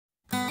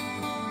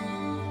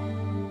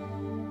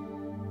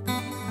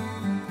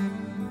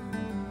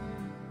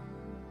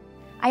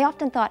I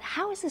often thought,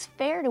 how is this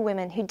fair to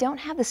women who don't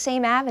have the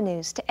same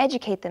avenues to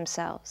educate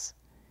themselves?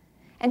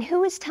 And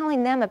who is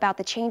telling them about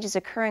the changes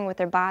occurring with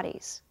their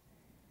bodies?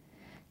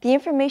 The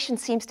information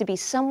seems to be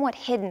somewhat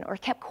hidden or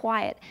kept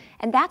quiet,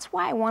 and that's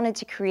why I wanted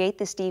to create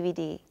this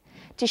DVD,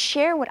 to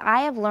share what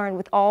I have learned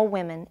with all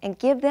women and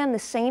give them the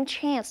same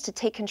chance to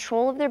take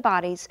control of their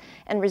bodies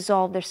and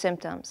resolve their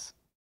symptoms.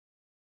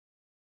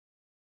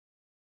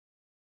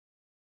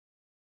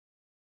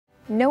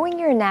 Knowing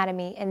your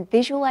anatomy and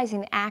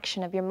visualizing the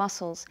action of your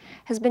muscles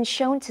has been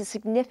shown to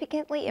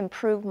significantly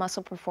improve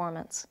muscle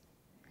performance.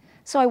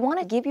 So I want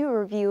to give you a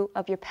review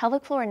of your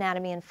pelvic floor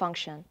anatomy and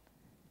function.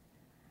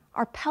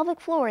 Our pelvic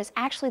floor is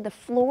actually the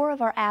floor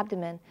of our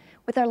abdomen,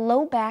 with our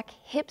low back,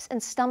 hips,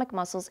 and stomach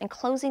muscles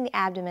enclosing the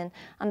abdomen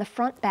on the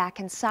front, back,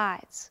 and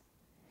sides.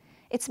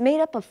 It's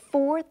made up of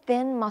 4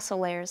 thin muscle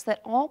layers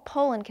that all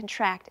pull and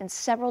contract in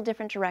several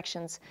different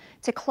directions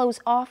to close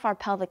off our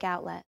pelvic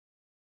outlet.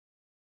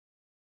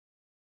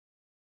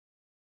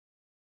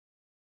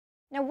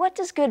 Now, what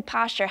does good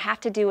posture have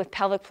to do with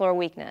pelvic floor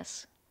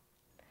weakness?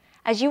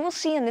 As you will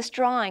see in this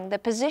drawing, the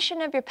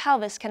position of your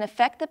pelvis can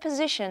affect the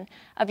position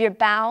of your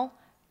bowel,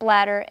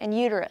 bladder, and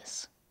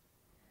uterus.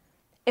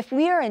 If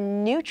we are a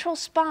neutral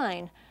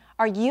spine,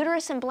 our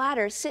uterus and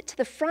bladder sit to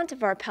the front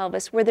of our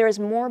pelvis where there is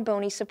more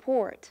bony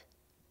support.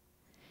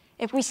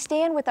 If we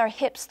stand with our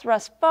hips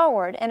thrust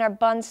forward and our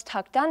buns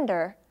tucked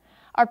under,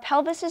 our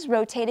pelvis is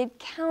rotated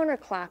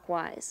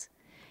counterclockwise.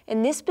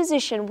 In this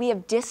position, we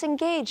have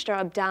disengaged our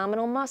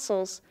abdominal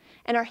muscles,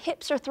 and our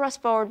hips are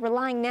thrust forward,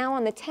 relying now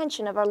on the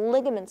tension of our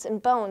ligaments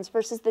and bones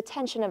versus the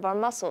tension of our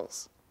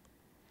muscles.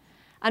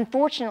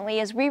 Unfortunately,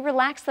 as we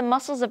relax the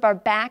muscles of our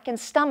back and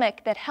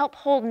stomach that help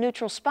hold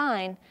neutral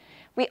spine,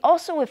 we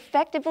also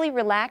effectively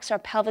relax our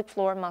pelvic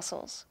floor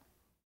muscles.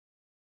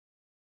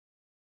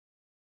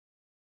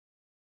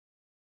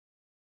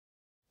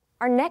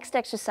 Our next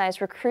exercise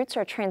recruits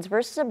our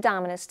transversus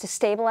abdominis to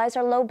stabilize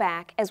our low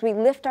back as we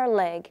lift our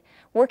leg,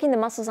 working the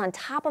muscles on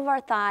top of our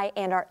thigh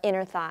and our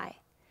inner thigh.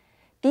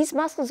 These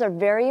muscles are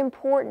very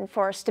important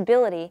for our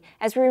stability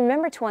as we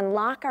remember to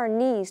unlock our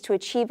knees to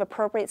achieve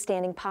appropriate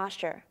standing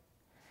posture.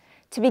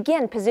 To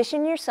begin,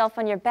 position yourself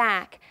on your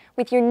back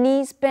with your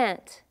knees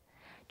bent.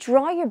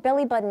 Draw your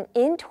belly button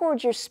in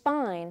towards your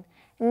spine,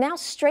 and now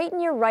straighten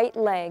your right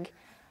leg,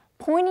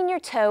 pointing your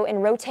toe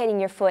and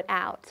rotating your foot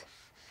out.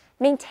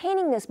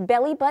 Maintaining this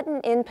belly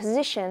button in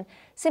position,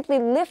 simply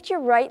lift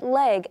your right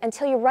leg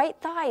until your right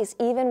thigh is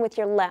even with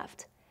your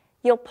left.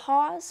 You'll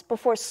pause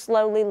before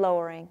slowly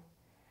lowering.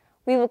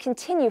 We will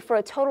continue for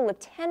a total of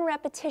 10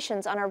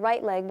 repetitions on our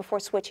right leg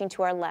before switching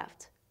to our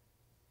left.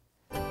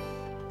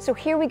 So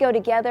here we go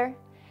together.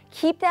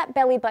 Keep that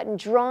belly button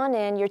drawn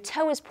in, your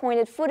toe is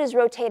pointed, foot is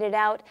rotated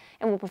out,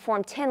 and we'll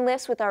perform 10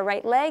 lifts with our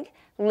right leg.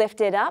 Lift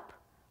it up,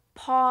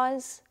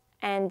 pause,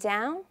 and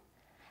down.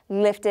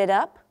 Lift it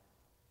up,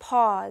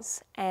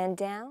 pause, and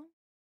down.